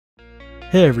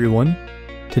Hey everyone!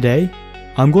 Today,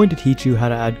 I'm going to teach you how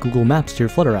to add Google Maps to your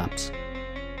Flutter apps.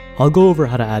 I'll go over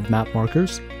how to add map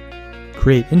markers,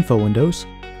 create info windows,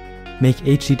 make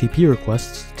HTTP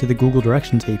requests to the Google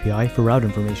Directions API for route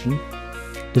information,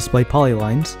 display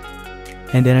polylines,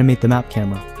 and animate the map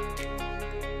camera.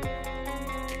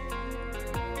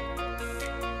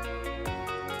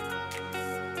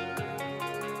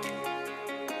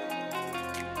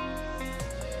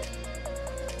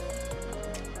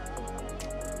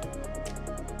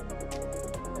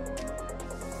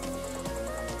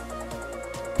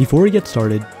 Before we get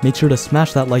started, make sure to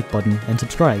smash that like button and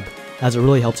subscribe, as it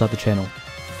really helps out the channel.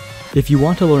 If you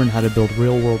want to learn how to build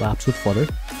real-world apps with Flutter,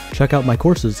 check out my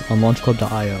courses on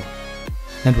launchclub.io.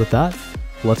 And with that,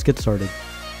 let's get started.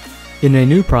 In a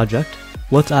new project,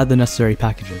 let's add the necessary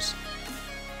packages.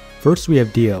 First we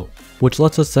have DO, which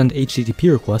lets us send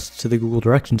HTTP requests to the Google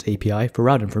Directions API for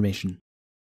route information.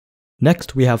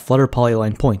 Next we have Flutter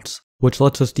Polyline Points, which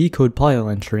lets us decode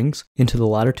polyline strings into the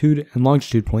latitude and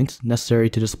longitude points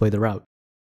necessary to display the route.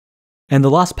 And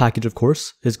the last package, of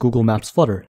course, is Google Maps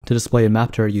Flutter to display a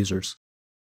map to our users.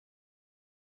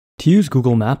 To use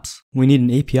Google Maps, we need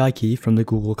an API key from the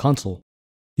Google console.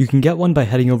 You can get one by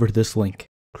heading over to this link,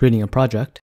 creating a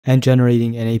project, and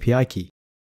generating an API key.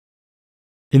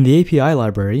 In the API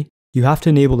library, you have to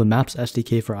enable the Maps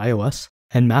SDK for iOS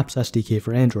and Maps SDK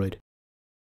for Android.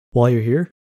 While you're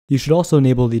here, you should also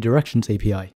enable the Directions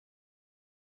API.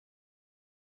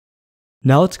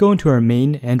 Now let's go into our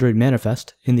main Android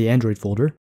manifest in the Android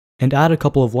folder and add a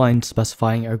couple of lines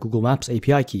specifying our Google Maps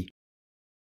API key.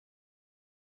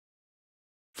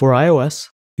 For iOS,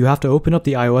 you have to open up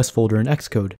the iOS folder in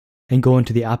Xcode and go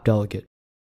into the app delegate.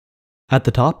 At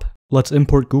the top, let's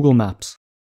import Google Maps,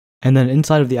 and then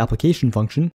inside of the application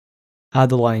function, add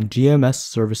the line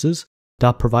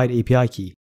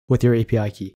gmsservices.provideAPI with your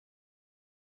API key.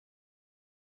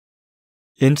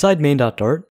 Inside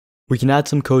main.dart, we can add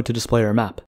some code to display our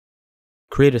map,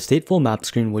 create a stateful map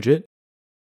screen widget,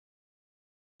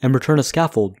 and return a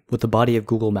scaffold with the body of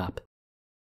Google Map.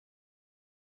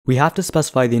 We have to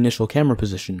specify the initial camera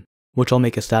position, which I'll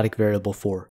make a static variable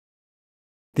for.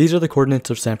 These are the coordinates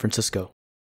of San Francisco.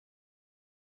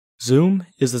 Zoom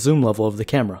is the zoom level of the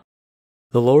camera.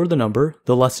 The lower the number,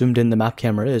 the less zoomed in the map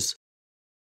camera is.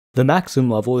 The max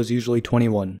zoom level is usually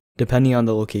 21, depending on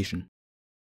the location.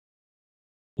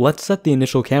 Let's set the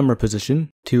initial camera position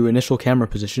to initial camera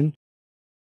position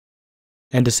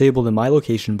and disable the My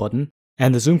Location button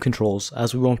and the zoom controls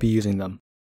as we won't be using them.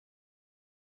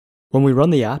 When we run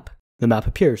the app, the map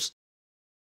appears.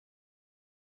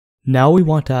 Now we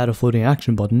want to add a floating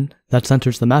action button that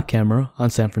centers the map camera on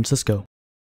San Francisco.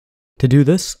 To do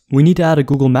this, we need to add a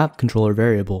Google Map controller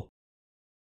variable.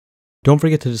 Don't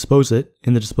forget to dispose it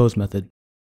in the dispose method.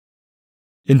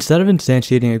 Instead of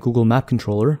instantiating a Google Map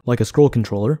controller like a scroll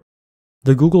controller,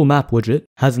 the Google Map widget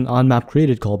has an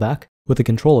onMapCreated callback with a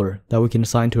controller that we can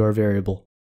assign to our variable.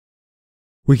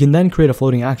 We can then create a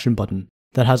floating action button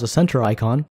that has a center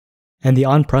icon, and the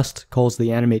onPressed calls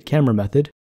the Animate camera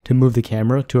method to move the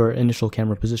camera to our initial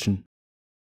camera position.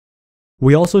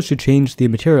 We also should change the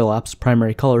Material app's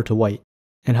primary color to white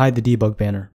and hide the debug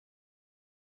banner.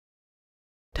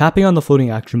 Tapping on the floating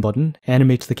action button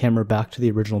animates the camera back to the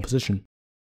original position.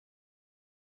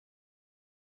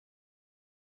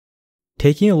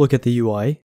 Taking a look at the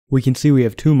UI, we can see we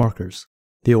have two markers,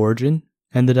 the origin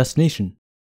and the destination.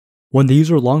 When the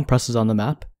user long presses on the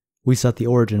map, we set the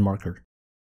origin marker.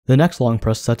 The next long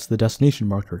press sets the destination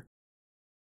marker.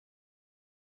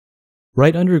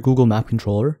 Right under Google Map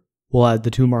Controller, we'll add the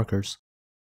two markers.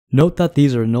 Note that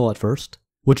these are null at first,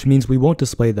 which means we won't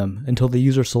display them until the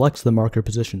user selects the marker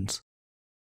positions.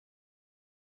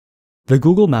 The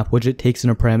Google Map widget takes in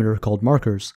a parameter called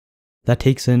markers that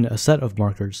takes in a set of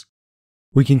markers.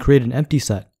 We can create an empty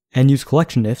set and use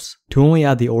collection ifs to only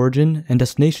add the origin and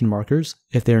destination markers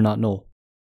if they are not null.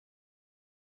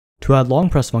 To add long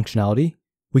press functionality,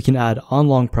 we can add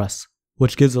onLongPress,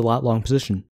 which gives a lat-long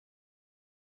position.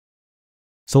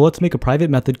 So let's make a private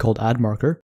method called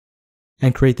addMarker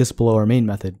and create this below our main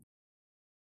method.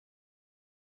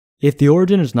 If the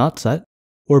origin is not set,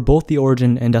 or both the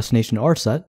origin and destination are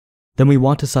set, then we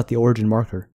want to set the origin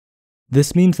marker.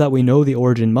 This means that we know the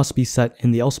origin must be set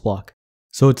in the else block,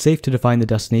 so it's safe to define the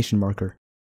destination marker.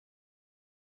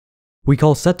 We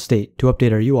call setState to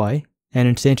update our UI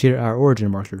and instantiate our origin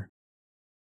marker.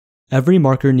 Every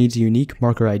marker needs a unique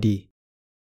marker ID.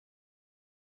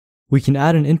 We can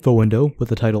add an info window with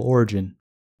the title origin.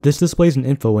 This displays an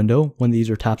info window when the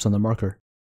user taps on the marker.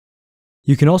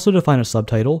 You can also define a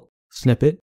subtitle,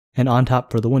 snippet, and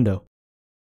ontap for the window.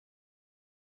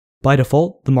 By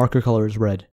default, the marker color is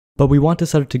red, but we want to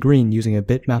set it to green using a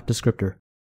bitmap descriptor.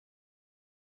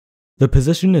 The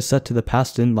position is set to the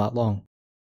passed-in lat_long.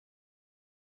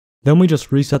 Then we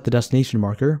just reset the destination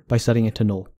marker by setting it to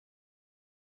null.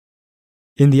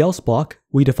 In the else block,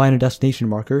 we define a destination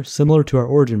marker similar to our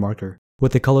origin marker,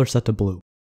 with the color set to blue.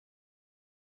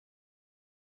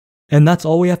 And that's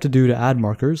all we have to do to add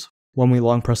markers when we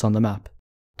long press on the map.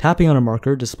 Tapping on a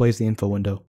marker displays the info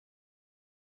window.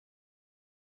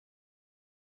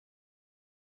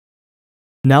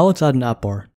 Now let's add an app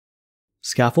bar.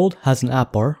 Scaffold has an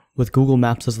app bar with Google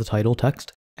Maps as the title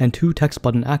text and 2 text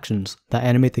button actions that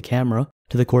animate the camera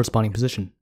to the corresponding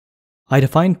position. I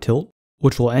defined tilt,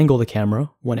 which will angle the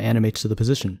camera when it animates to the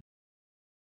position.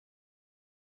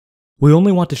 We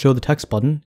only want to show the text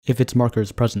button if its marker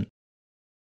is present.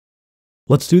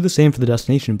 Let's do the same for the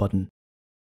destination button.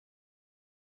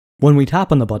 When we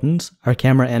tap on the buttons, our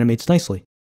camera animates nicely.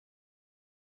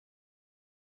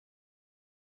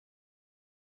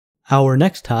 Our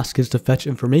next task is to fetch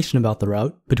information about the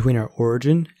route between our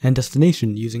origin and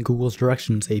destination using Google's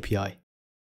Directions API.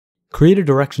 Create a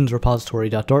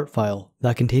DirectionsRepository.dart file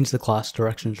that contains the class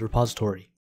DirectionsRepository.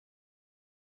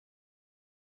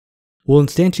 We'll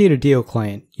instantiate a DO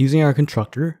client using our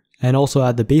constructor and also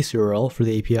add the base URL for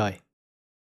the API.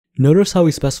 Notice how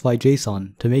we specify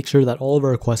JSON to make sure that all of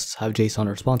our requests have JSON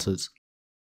responses.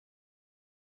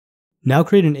 Now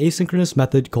create an asynchronous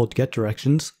method called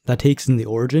getDirections that takes in the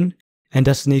origin and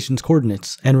destination's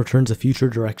coordinates and returns the future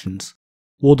directions.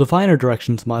 We'll define our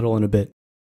directions model in a bit.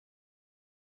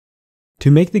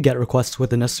 To make the get requests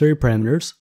with the necessary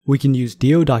parameters, we can use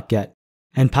do.get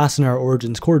and pass in our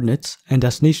origin's coordinates and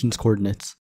destination's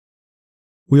coordinates.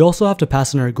 We also have to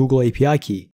pass in our Google API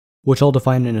key, which I'll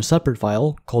define in a separate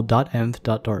file called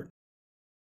 .env.dart.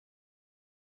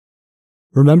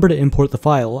 Remember to import the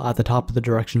file at the top of the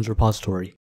Directions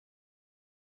repository.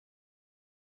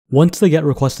 Once the get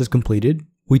request is completed,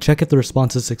 we check if the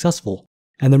response is successful,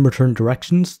 and then return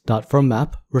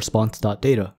directions.fromMap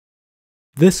response.data.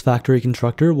 This factory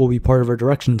constructor will be part of our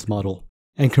directions model,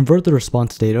 and convert the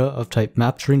response data of type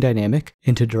mapStringDynamic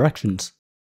into directions.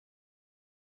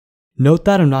 Note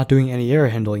that I'm not doing any error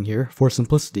handling here for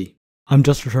simplicity. I'm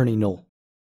just returning null.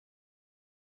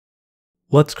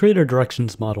 Let's create our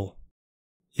directions model.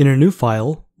 In a new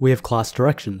file, we have class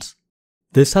directions.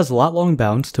 This has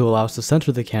LatLngBounds to allow us to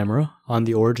center the camera on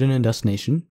the origin and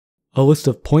destination, a list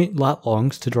of point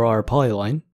lat_longs to draw our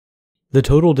polyline, the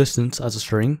total distance as a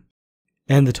string,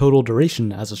 and the total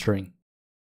duration as a string.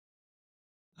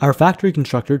 Our factory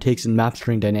constructor takes in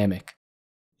mapStringDynamic.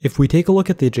 If we take a look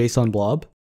at the JSON blob,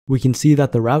 we can see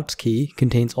that the routes key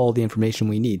contains all the information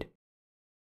we need.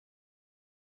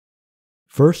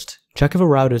 First, check if a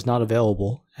route is not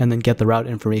available, and then get the route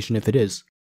information if it is.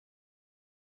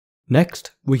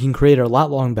 Next, we can create our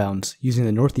LatLngBounds using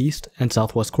the northeast and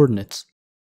southwest coordinates.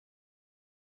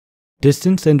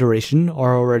 Distance and duration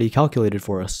are already calculated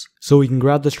for us, so we can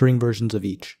grab the string versions of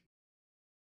each.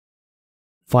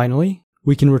 Finally,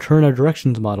 we can return our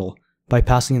directions model by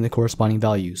passing in the corresponding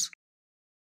values.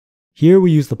 Here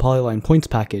we use the Polyline points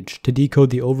package to decode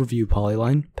the overview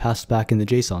polyline passed back in the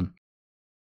JSON.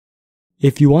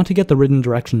 If you want to get the written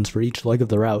directions for each leg of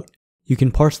the route, you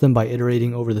can parse them by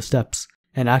iterating over the steps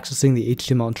and accessing the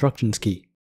HTML instructions key.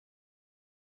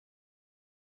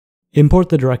 Import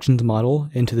the directions model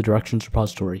into the directions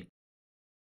repository.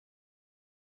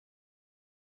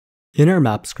 In our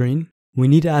map screen, we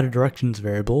need to add a directions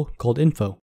variable called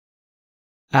info.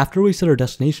 After we set our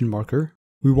destination marker,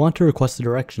 we want to request the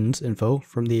directions info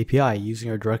from the API using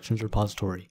our directions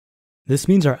repository. This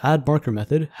means our addMarker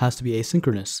method has to be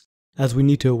asynchronous, as we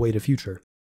need to await a future.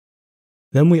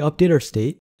 Then we update our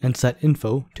state and set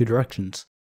info to directions.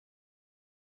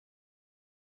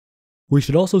 We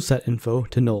should also set info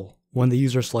to null when the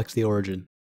user selects the origin.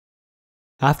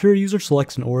 After a user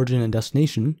selects an origin and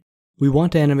destination, we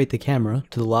want to animate the camera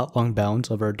to the lat_long_bounds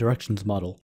of our directions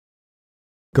model.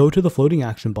 Go to the floating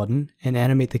action button and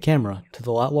animate the camera to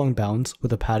the lat_long_bounds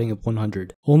with a padding of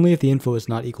 100, only if the info is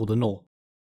not equal to null.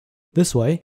 This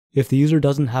way, if the user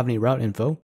doesn't have any route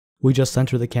info, we just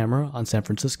center the camera on San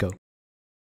Francisco.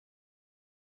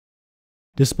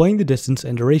 Displaying the distance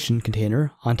and duration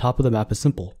container on top of the map is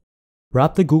simple.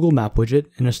 Wrap the Google Map widget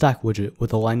in a stack widget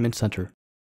with alignment center.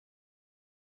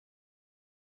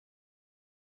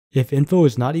 If info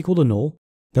is not equal to null,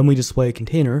 then we display a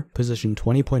container positioned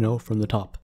 20.0 from the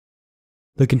top.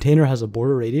 The container has a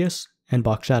border radius and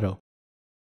box shadow.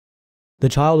 The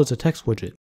child is a text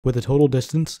widget with a total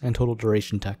distance and total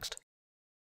duration text.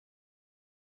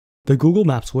 The Google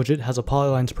Maps widget has a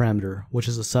Polylines parameter, which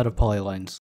is a set of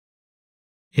polylines.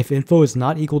 If info is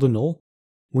not equal to null,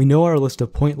 we know our list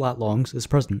of point lat longs is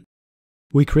present.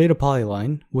 We create a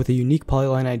polyline with a unique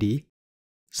polyline ID,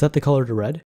 set the color to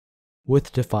red,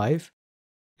 width to 5,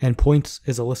 and points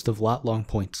is a list of lat long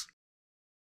points.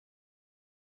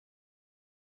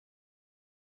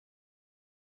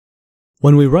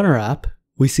 When we run our app,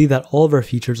 we see that all of our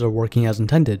features are working as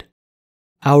intended.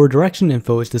 Our direction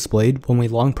info is displayed when we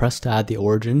long press to add the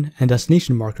origin and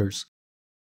destination markers.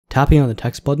 Tapping on the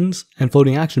text buttons and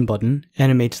floating action button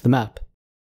animates the map.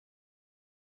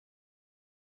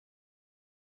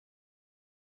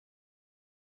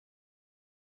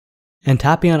 And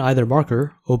tapping on either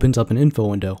marker opens up an info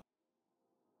window.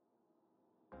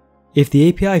 If the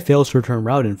API fails to return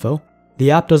route info,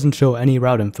 the app doesn't show any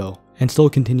route info and still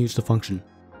continues to function.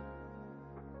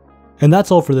 And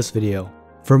that's all for this video.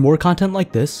 For more content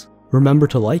like this, remember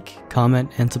to like,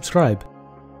 comment, and subscribe.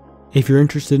 If you're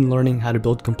interested in learning how to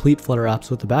build complete Flutter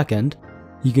apps with the backend,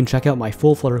 you can check out my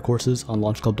full Flutter courses on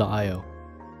launchclub.io.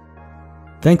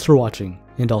 Thanks for watching,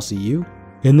 and I'll see you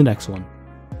in the next one.